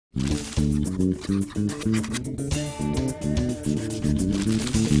I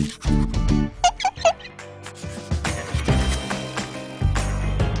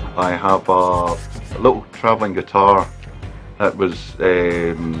have a little travelling guitar that was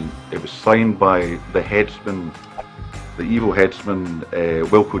it was signed by the headsman, the evil headsman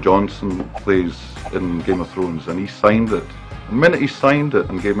Wilco Johnson plays in Game of Thrones, and he signed it. The minute he signed it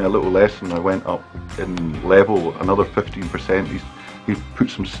and gave me a little lesson, I went up in level another 15%. He put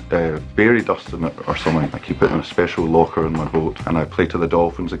some fairy dust in it or something. I keep it in a special locker in my boat, and I play to the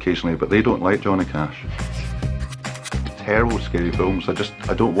dolphins occasionally, but they don't like Johnny Cash. Terrible scary films,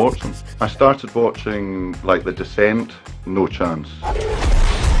 I don't watch them. I started watching like The Descent, no chance.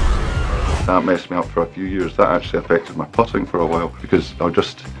 That messed me up for a few years. That actually affected my putting for a while, because I'll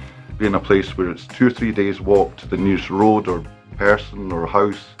just be in a place where it's 2 or 3 days walk to the nearest road or person or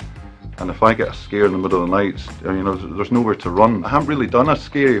house, and if I get a scare in the middle of the night, you know, there's nowhere to run. I haven't really done a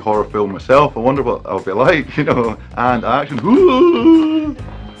scary horror film myself. I wonder what I'll be like, you know, and action.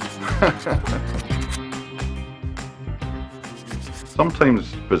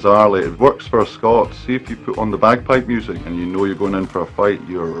 Sometimes, bizarrely, it works for a Scot. See, if you put on the bagpipe music and you know you're going in for a fight,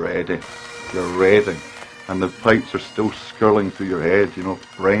 you're ready. You're ready. And the pipes are still skirling through your head, you know,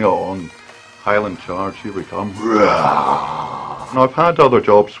 bring it on. Highland Charge, here we come. Now, I've had other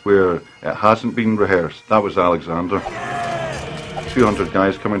jobs where it hasn't been rehearsed. That was Alexander. 200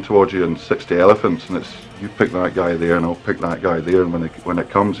 guys coming towards you and 60 elephants, and it's, you pick that guy there and I'll pick that guy there, and when it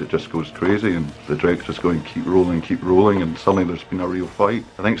comes it just goes crazy, and the director's going keep rolling, and suddenly there's been a real fight.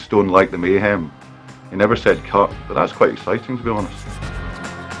 I think Stone liked the mayhem. He never said cut, but that's quite exciting, to be honest.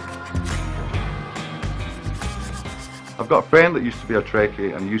 I've got a friend that used to be a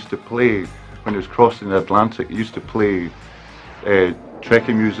Trekkie and used to play, when he was crossing the Atlantic, he used to play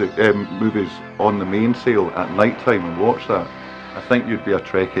Trekkie music movies on the mainsail at night time and watch that. I think you'd be a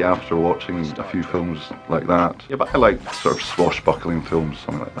Trekkie after watching a few films like that. Yeah, but I like sort of swashbuckling films,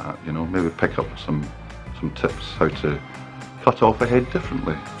 something like that, you know, maybe pick up some tips how to cut off a head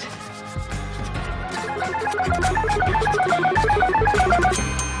differently.